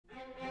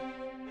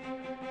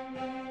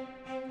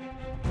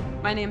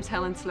My name's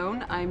Helen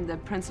Sloan. I'm the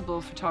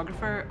principal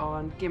photographer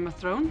on Game of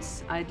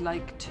Thrones. I'd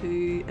like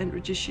to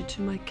introduce you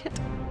to my kit.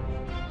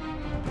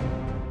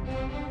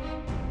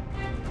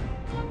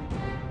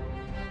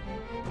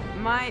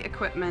 My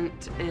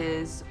equipment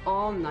is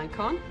all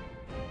Nikon.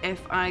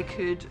 If I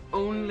could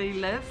only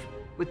live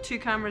with 2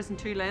 cameras and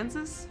 2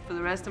 lenses for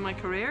the rest of my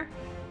career,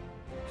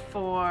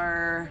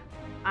 for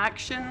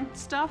action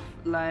stuff,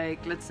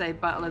 like let's say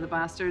Battle of the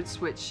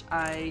Bastards, which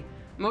I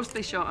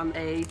mostly shot on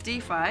a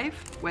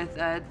D5 with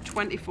a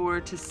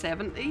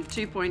 24-70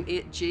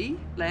 2.8G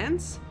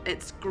lens.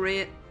 It's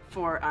great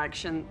for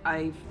action.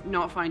 I've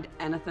not found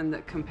anything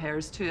that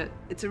compares to it.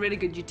 It's a really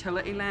good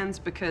utility lens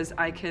because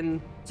I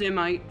can zoom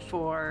out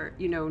for,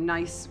 you know,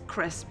 nice,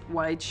 crisp,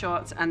 wide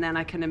shots, and then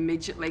I can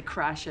immediately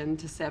crash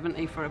into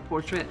 70 for a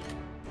portrait.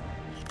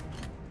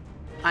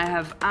 I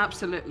have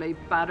absolutely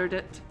battered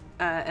it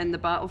in the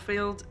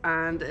battlefield,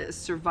 and it has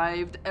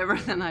survived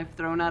everything I've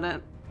thrown at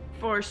it.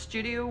 For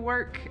studio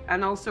work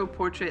and also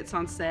portraits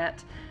on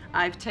set,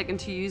 I've taken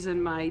to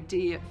using my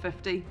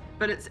D850,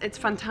 but it's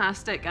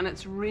fantastic and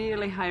it's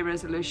really high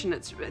resolution.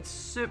 It's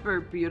super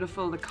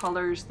beautiful. The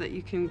colors that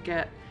you can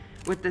get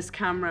with this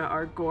camera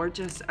are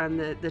gorgeous, and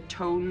the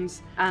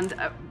tones. And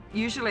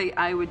usually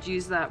I would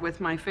use that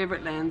with my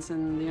favorite lens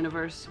in the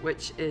universe,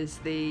 which is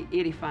the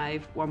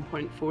 85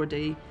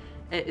 1.4D.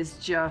 It is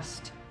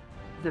just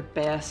the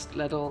best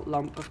little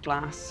lump of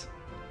glass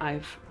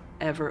I've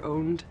ever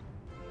owned.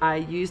 I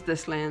use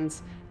this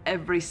lens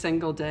every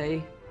single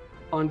day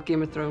on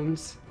Game of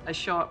Thrones. I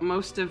shot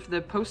most of the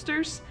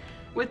posters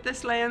with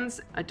this lens.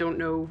 I don't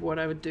know what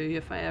I would do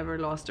if I ever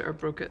lost it or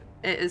broke it.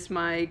 It is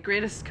my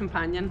greatest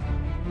companion.